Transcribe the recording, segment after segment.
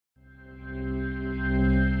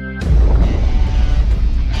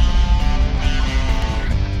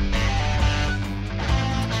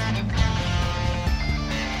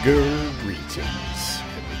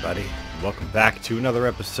Welcome back to another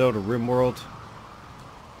episode of Rimworld.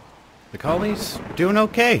 The colony's doing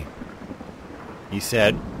okay, he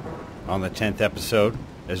said on the 10th episode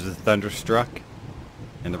as the thunder struck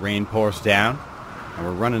and the rain pours down and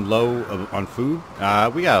we're running low on food.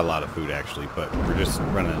 We got a lot of food actually, but we're just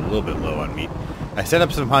running a little bit low on meat. I set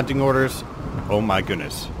up some hunting orders. Oh my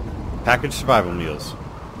goodness. Packaged survival meals.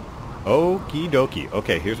 Okie dokie.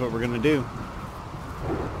 Okay, here's what we're going to do.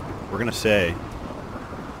 We're going to say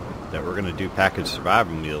that we're going to do packaged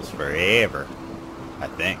survival meals forever, I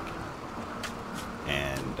think.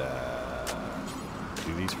 And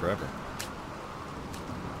do these forever.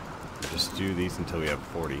 We'll just do these until we have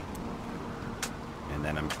 40. And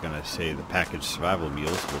then I'm going to say the packaged survival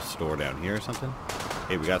meals we'll store down here or something.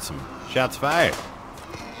 Hey, we got some shots fired.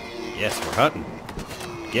 Yes, we're hunting.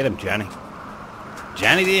 Get him, Johnny.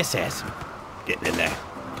 Johnny the assassin. Getting in there.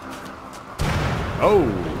 Oh!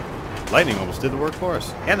 Lightning almost did the work for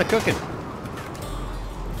us. And the cooking.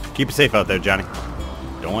 Keep it safe out there, Johnny.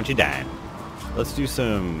 Don't want you dying. Let's do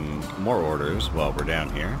some more orders while we're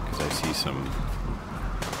down here, because I see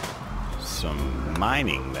some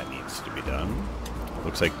mining that needs to be done.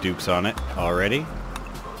 Looks like Duke's on it already.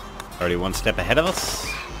 Already one step ahead of us.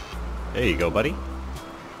 There you go, buddy.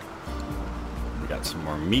 We got some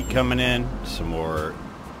more meat coming in. Some more,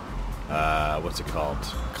 what's it called?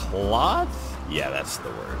 Cloth? Yeah, that's the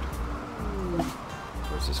word.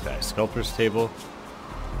 Where's this guy? Sculptor's table.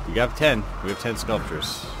 We got 10. We have 10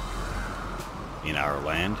 sculptures in our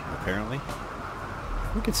land, apparently.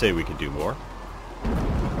 We could say we could do more.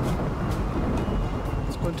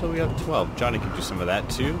 Let's go until we have 12. Johnny can do some of that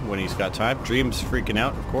too when he's got time. Dream's freaking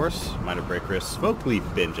out, of course. Minor break risk. Smoke leaf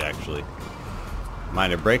binge, actually.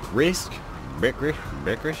 Minor break risk.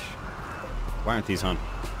 Brickrish. Why aren't these on?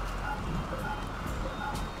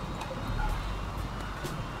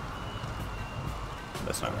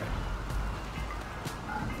 That's not right.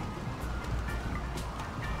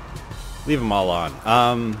 Leave them all on.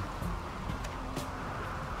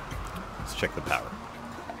 Let's check the power.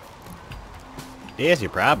 There's your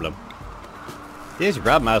problem. There's your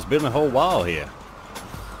problem. I was building a whole wall here.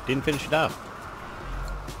 Didn't finish it off.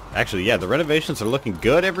 Actually, yeah, the renovations are looking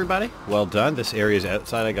good, everybody. Well done. This area's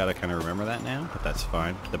outside. I gotta kind of remember that now, but that's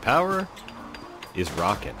fine. The power is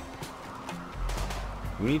rocking.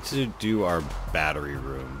 We need to do our battery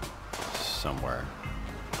room somewhere.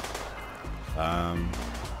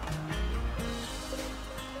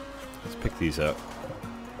 Let's pick these up.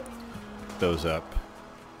 Pick those up.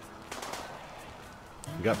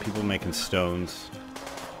 We got people making stones.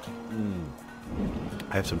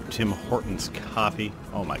 I have some Tim Hortons coffee.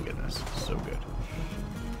 Oh my goodness, so good.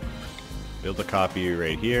 Build a copy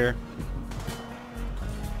right here.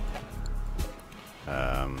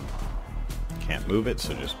 Can't move it,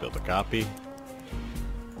 so just build a copy. Right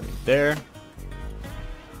there.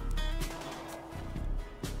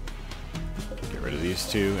 Get rid of these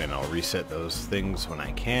two, and I'll reset those things when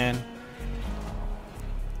I can.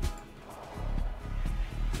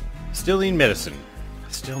 Still need medicine.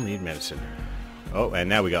 Still need medicine. Oh, and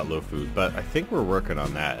now we got low food, but I think we're working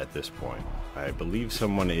on that at this point. I believe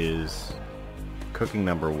someone is cooking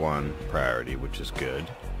 #1 priority, which is good.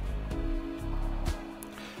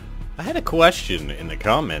 I had a question in the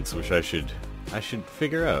comments, which I should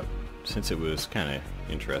figure out, since it was kind of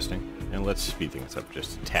interesting. And let's speed things up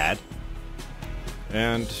just a tad.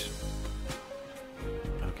 And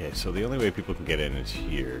okay, so the only way people can get in is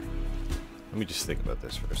here. Let me just think about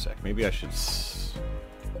this for a sec. Maybe I should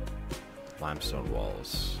limestone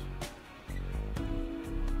walls.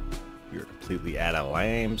 You're completely out of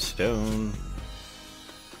limestone.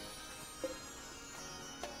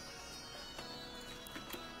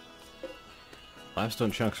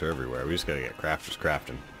 Limestone chunks are everywhere. We just gotta get crafters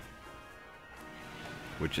crafting.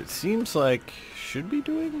 Which it seems like should be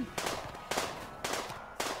doing.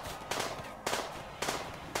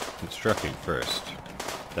 Constructing first.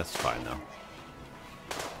 That's fine though.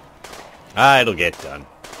 It'll get done.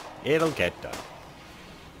 It'll get done.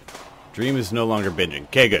 Dream is no longer binging.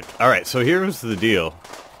 Okay, good. Alright, so here's the deal.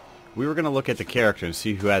 We were going to look at the character and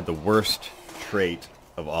see who had the worst trait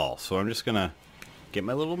of all. So I'm just going to get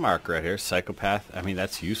my little marker right here. Psychopath. I mean,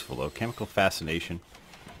 that's useful, though. Chemical fascination.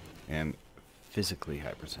 And physically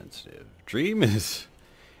hypersensitive. Dream is...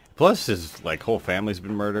 Plus, his like whole family's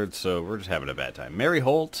been murdered, so we're just having a bad time. Mary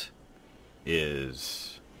Holt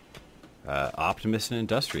is... optimist and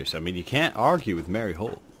industrious. I mean, you can't argue with Mary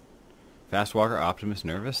Holt. Fast walker, optimist,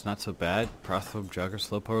 nervous, not so bad. Prosthobe, jogger,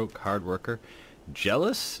 slowpoke, hard worker.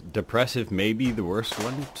 Jealous, depressive, maybe the worst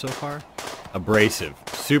one so far. Abrasive,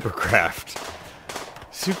 supercraft.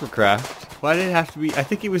 Supercraft? Why did it have to be? I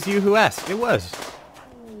think it was you who asked. It was.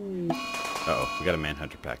 Uh-oh, we got a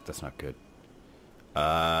Manhunter pack. That's not good.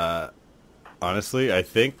 Honestly, I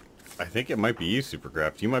think it might be you,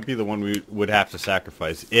 Supercraft. You might be the one we would have to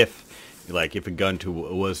sacrifice if a gun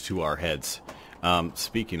was to our heads.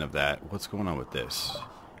 Speaking of that, what's going on with this?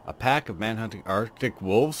 A pack of manhunting Arctic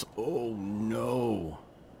wolves? Oh, no.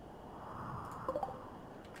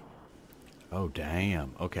 Oh,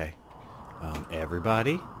 damn. Okay.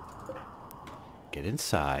 Everybody, get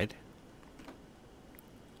inside.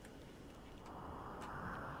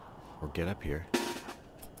 Or get up here.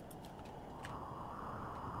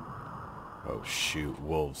 Oh, shoot.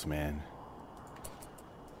 Wolves, man.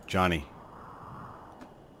 Johnny.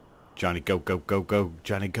 Johnny, go, go, go, go.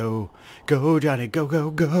 Johnny, go. Go, Johnny, go, go,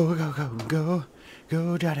 go, go, go, go.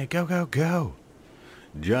 Go, Johnny, go, go, go.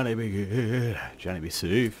 Johnny, be good. Johnny, be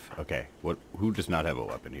safe. Okay, who does not have a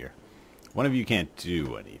weapon here? One of you can't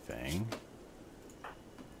do anything.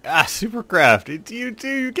 Ah, Supercraft, it's you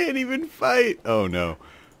too. You can't even fight. Oh, no.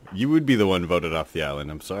 You would be the one voted off the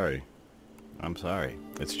island. I'm sorry. I'm sorry.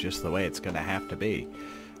 It's just the way it's going to have to be.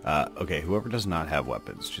 Okay, whoever does not have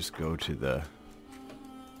weapons, just go to the...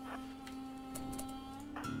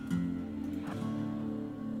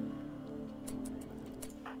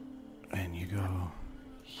 And you go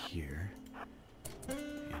here.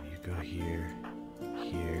 And you go here.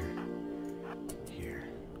 Here. Here.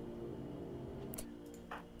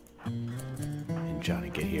 And Johnny,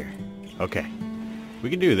 get here. Okay. We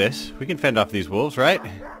can do this. We can fend off these wolves, right?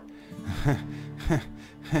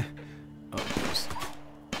 Oh,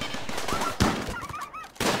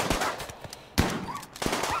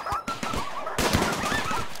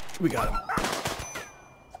 we got him.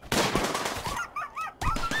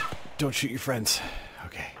 Don't shoot your friends.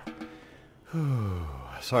 Okay. Whew.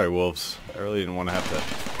 Sorry, wolves. I really didn't want to have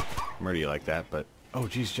to murder you like that, but... Oh,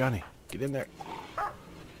 geez, Johnny. Get in there.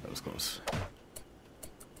 That was close.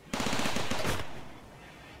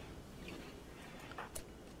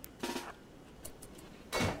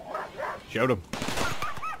 Showed him.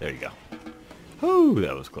 There you go. Whew,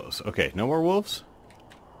 that was close. Okay, no more wolves?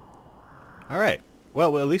 Alright.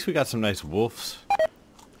 Well, at least we got some nice wolves'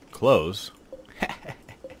 clothes.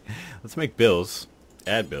 Let's make bills.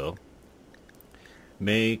 Add bill.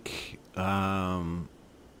 Make, what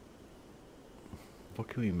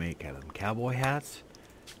can we make out of them? Cowboy hats?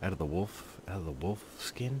 Out of the wolf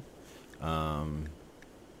skin?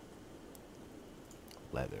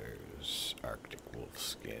 Leathers. Arctic wolf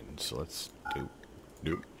skin. So let's do...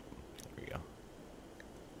 There we go.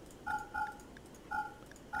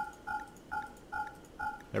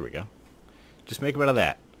 There we go. Just make them out of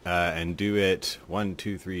that. And do it 1,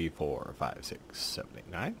 2, 3, 4, 5, 6, 7, 8,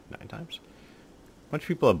 9? 9 times? A bunch of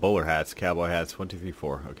people have bowler hats, cowboy hats. 1, 2, 3,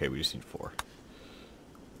 4. Okay, we just need 4.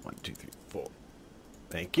 1, 2, 3, 4.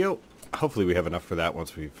 Thank you. Hopefully we have enough for that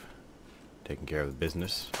once we've taken care of the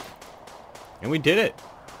business. And we did it!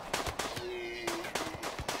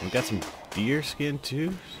 We got some deer skin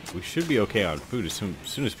too. We should be okay on food as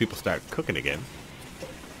soon as people start cooking again.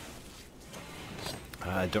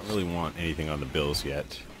 I don't really want anything on the bills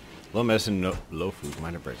yet. Low medicine, no, low food,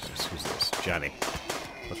 minor breakfast. Who's this? Johnny.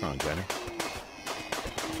 What's wrong, Johnny?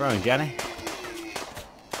 What's wrong, Johnny?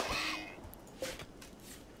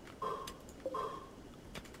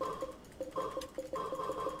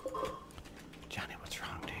 Johnny, what's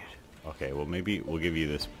wrong, dude? Okay, well maybe we'll give you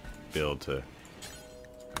this build to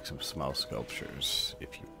make some small sculptures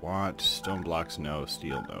if you want. Stone blocks, no.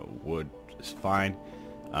 Steel, no. Wood is fine.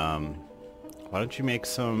 Why don't you make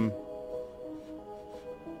some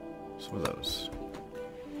of those?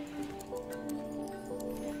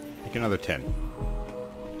 Make another 10.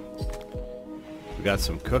 We got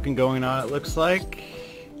some cooking going on, it looks like.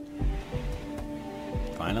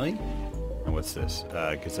 Finally. And what's this?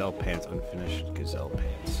 Gazelle pants, unfinished gazelle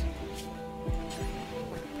pants.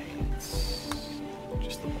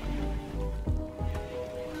 Just the one.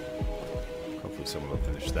 Hopefully someone will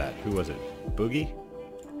finish that. Who was it? Boogie?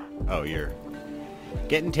 Oh, you're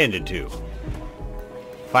getting tended to.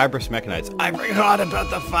 Fibrous mechanites. I forgot about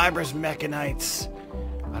the fibrous mechanites.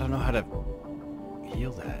 I don't know how to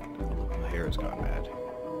heal that. Oh, look, my hair has gone bad.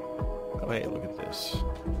 Oh, hey, look at this.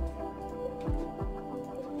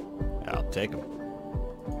 I'll take them.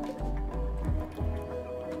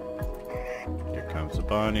 Here comes a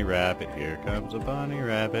bunny rabbit. Here comes a bunny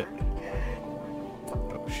rabbit.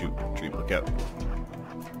 Oh, shoot. Dream, look out.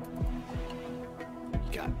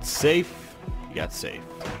 You got safe. You got safe.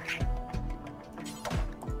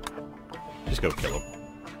 Just go kill him.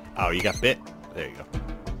 Oh, you got bit? There you go.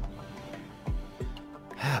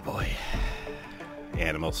 Ah, boy.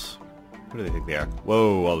 Animals. What do they think they are?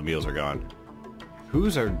 Whoa, all the meals are gone.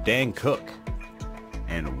 Who's our dang cook?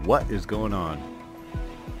 And what is going on?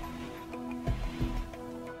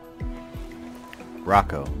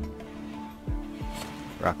 Rocco.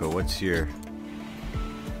 Rocco, what's your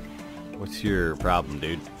problem,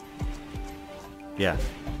 dude? Yeah.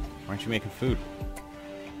 Why aren't you making food?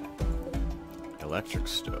 Electric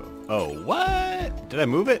stove. Oh, what? Did I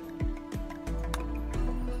move it?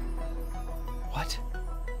 What?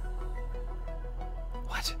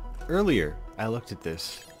 What? Earlier, I looked at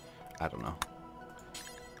this. I don't know.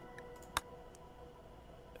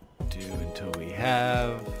 Do until we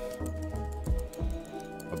have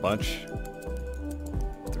a bunch.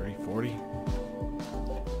 30, 40.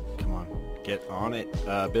 Come on, get on it.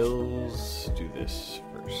 Bills, do this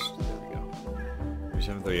first. There we go.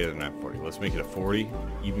 37, 38, and 9, 40. Let's make it a 40.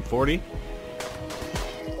 Even 40.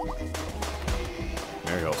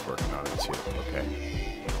 Mariel's working on it too. Okay.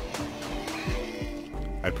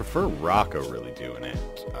 I'd prefer Rocco really doing it,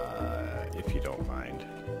 if you don't mind.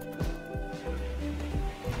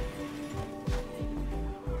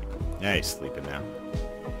 Yeah, he's sleeping now.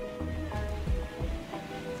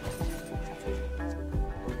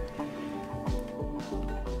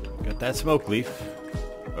 Got that smoke leaf.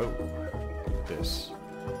 Oh, look at this.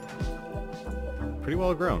 Pretty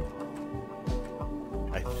well grown.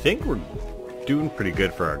 I think we're doing pretty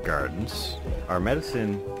good for our gardens. Our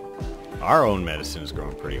medicine, our own medicine is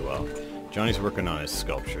growing pretty well. Johnny's working on his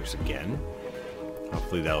sculptures again.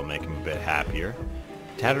 Hopefully that'll make him a bit happier.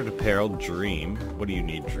 Tattered apparel, Dream. What do you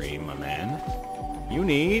need, Dream, my man? You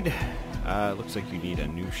need, looks like you need a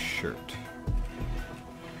new shirt.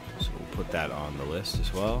 So we'll put that on the list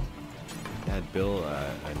as well. Add Bill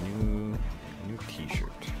a new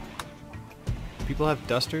t-shirt. People have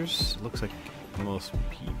dusters? Looks like most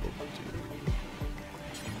people do.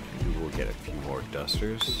 Maybe we'll get a few more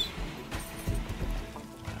dusters.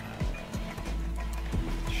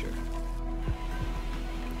 Sure.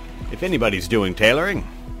 If anybody's doing tailoring,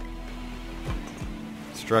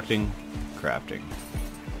 constructing, crafting.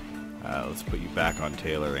 Let's put you back on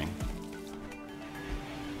tailoring.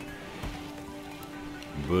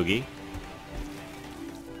 Boogie.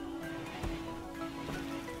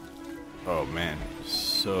 Oh man,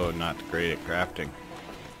 so not great at crafting.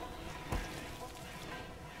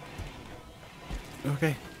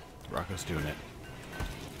 Okay, Rocco's doing it.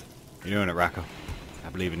 You're doing it, Rocco. I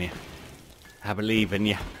believe in you. I believe in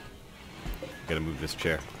you. Gotta move this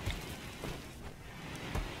chair.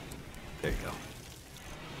 There you go.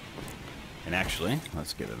 And actually,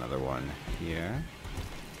 let's get another one here.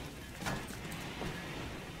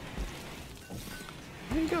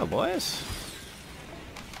 There you go, boys.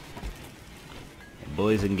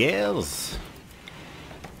 Boys and girls.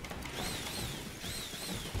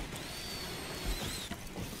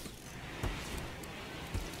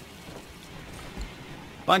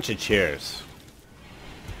 Bunch of chairs.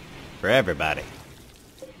 For everybody.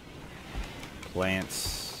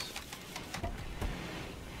 Plants.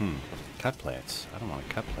 Cut plants. I don't want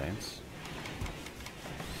to cut plants.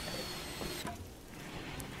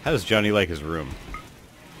 How does Johnny like his room?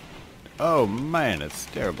 Oh man, it's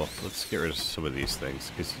terrible. Let's get rid of some of these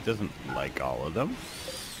things, because he doesn't like all of them.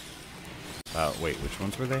 Wait, which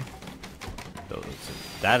ones were they? Those,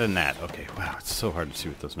 that and that. Okay, wow, it's so hard to see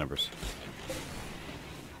with those numbers.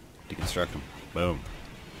 Deconstruct them. Boom.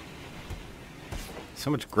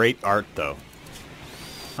 So much great art, though.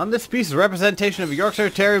 On this piece is a representation of a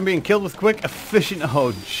Yorkshire Terrier being killed with quick, efficient,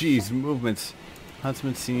 oh jeez, movements.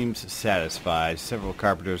 Huntsman seems satisfied. Several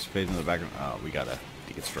carpenters fade in the background. Oh, we gotta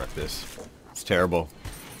deconstruct this. It's terrible.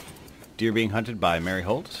 Deer being hunted by Mary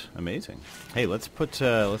Holt. Amazing. Hey, let's put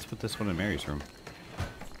this one in Mary's room.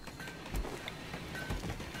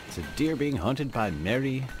 It's a deer being hunted by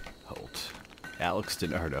Mary Holt. Alex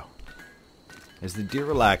DiNardo. As the deer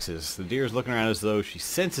relaxes, the deer is looking around as though she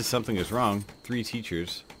senses something is wrong. 3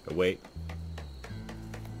 teachers await.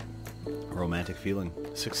 A romantic feeling.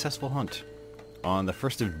 Successful hunt. On the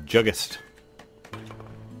 1st of Juggist.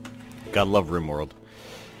 Gotta love Rimworld.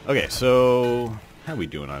 Okay, so how are we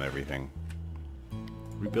doing on everything?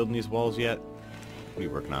 Rebuilding these walls yet? What are you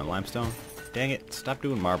working on? Limestone? Dang it, stop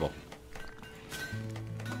doing marble.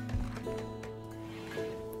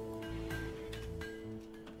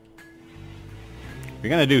 You're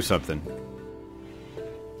gonna do something.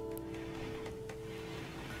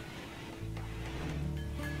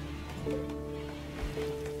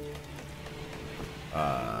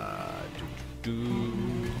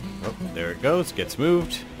 Oh, there it goes. Gets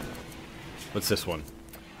moved. What's this one?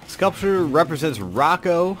 Sculpture represents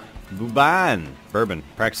Rocco Bourbon,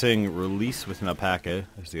 practicing release with an alpaca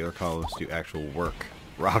as the other columns do actual work.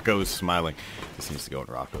 Rocco's smiling. This needs to go in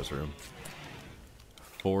Rocco's room.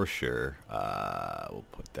 for sure. We'll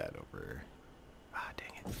put that over. Ah,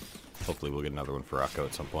 dang it. Hopefully we'll get another one for Rocco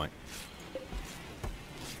at some point.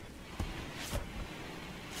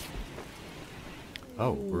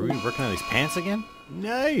 Oh, were we working on these pants again?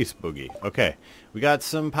 Nice, Boogie. Okay, we got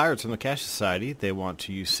some pirates from the Cash Society. They want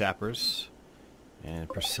to use sappers. And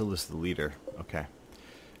Priscilla's the leader. Okay.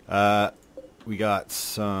 We got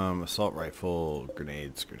some assault rifle,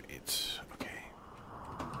 grenades. Okay.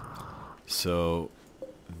 So,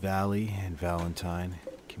 Valley and Valentine,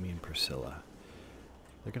 Kimmy and Priscilla.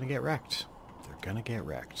 They're gonna get wrecked.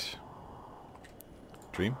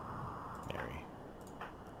 Dream?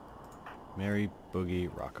 Mary, Boogie,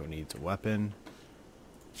 Rocco needs a weapon.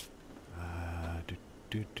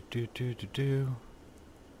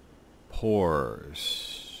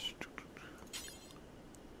 Pores.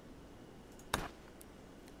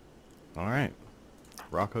 Alright.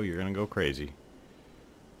 Rocco, you're gonna go crazy.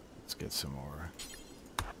 Let's get some more.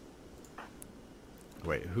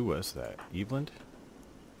 Wait, who was that? Eveland?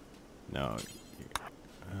 No.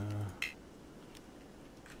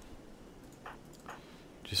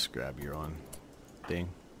 Just grab your own thing.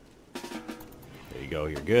 There you go,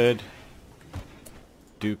 you're good.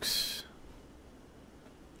 Dukes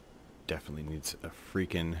definitely needs a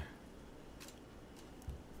freaking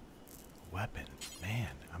weapon. Man,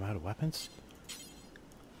 I'm out of weapons?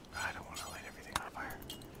 I don't want to light everything on fire.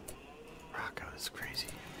 Rocco is crazy.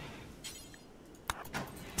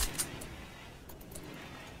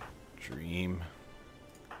 Dream.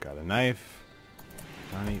 Got a knife.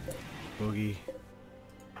 Donnie, Boogie.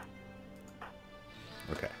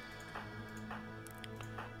 Okay.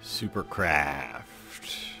 Supercraft.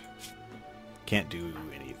 Can't do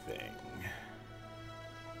anything.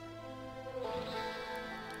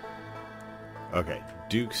 Okay,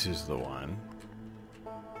 Dukes is the one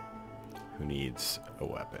who needs a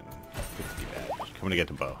weapon. 50 badge. Coming to get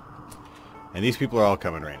the bow. And these people are all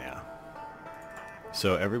coming right now.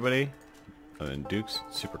 So everybody, other than Dukes,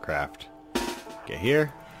 Supercraft, get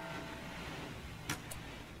here.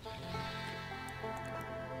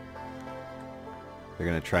 They're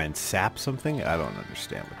gonna try and sap something? I don't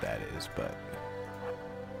understand what that is, but...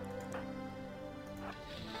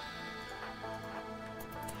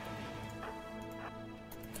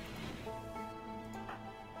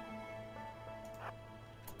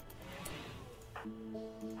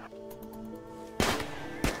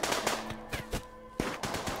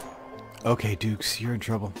 Okay, Dukes, you're in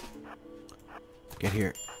trouble. Get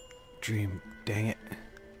here. Dream, dang it.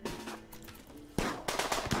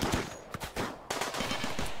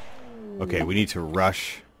 Okay, we need to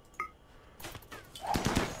rush.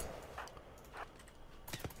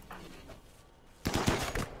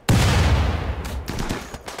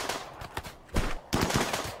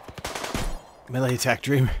 Melee attack,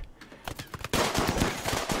 Dream.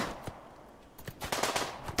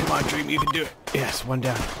 Come on, Dream, you can do it. Yes, one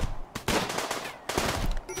down.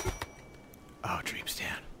 Oh, Dream's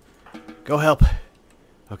down. Go help.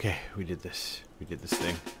 Okay, we did this. We did this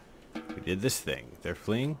thing. We did this thing. They're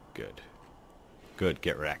fleeing? Good. Good,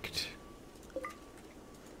 get wrecked.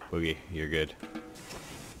 Boogie, you're good.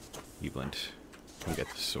 Eveland, come get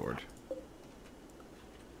the sword.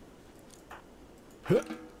 Huh.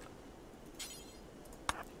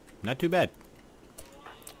 Not too bad.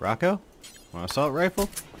 Rocco? Want an assault rifle?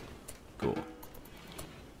 Cool.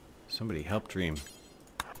 Somebody help Dream.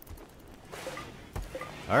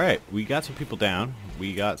 Alright, we got some people down.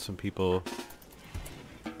 We got some people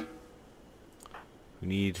who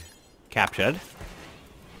need captured.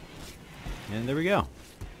 And there we go.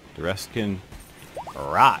 The rest can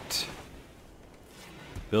rot.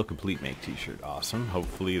 Bill complete make t-shirt. Awesome.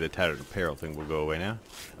 Hopefully the tattered apparel thing will go away now.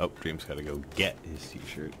 Oh, Dream's got to go get his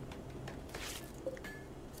t-shirt.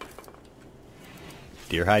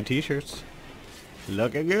 Deer hide t-shirts.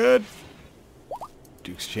 Looking good.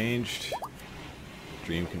 Duke's changed.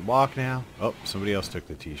 Dream can walk now. Oh, somebody else took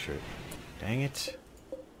the t-shirt. Dang it.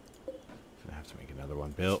 Gonna have to make another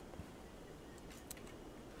one built.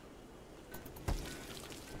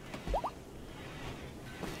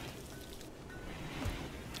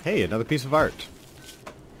 Hey, another piece of art.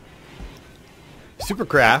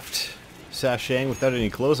 Supercraft, sashaying without any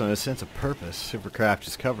clothes on a sense of purpose. Supercraft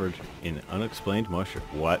is covered in unexplained moisture.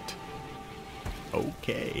 What?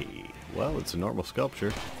 Okay. Well, it's a normal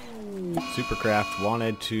sculpture. Supercraft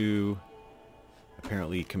wanted to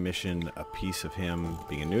apparently commission a piece of him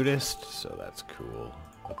being a nudist, so that's cool.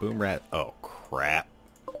 A boom rat. Oh, crap.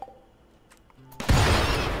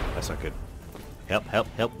 That's not good. Help, help,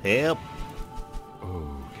 help, help.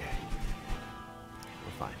 Okay.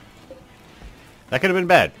 We're fine. That could have been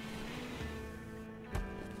bad.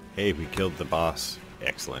 Hey, we killed the boss.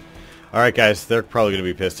 Excellent. Alright guys, they're probably going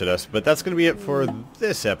to be pissed at us, but that's going to be it for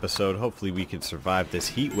this episode. Hopefully we can survive this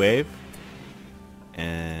heat wave.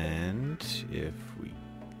 And if we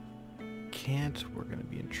can't, we're going to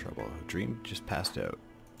be in trouble. Dream just passed out.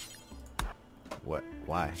 What?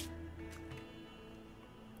 Why?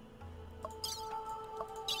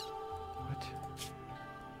 What?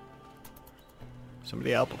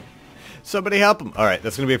 Somebody help him. Somebody help him. Alright,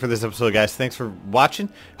 that's going to be it for this episode, guys. Thanks for watching.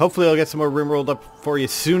 Hopefully I'll get some more Rimworld up for you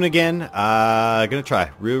soon again. Gonna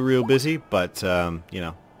try. Real busy, but, you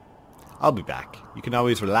know, I'll be back. You can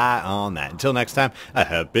always rely on that. Until next time, I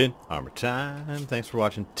have been Armor Time. Thanks for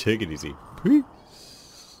watching. Take it easy. Peace.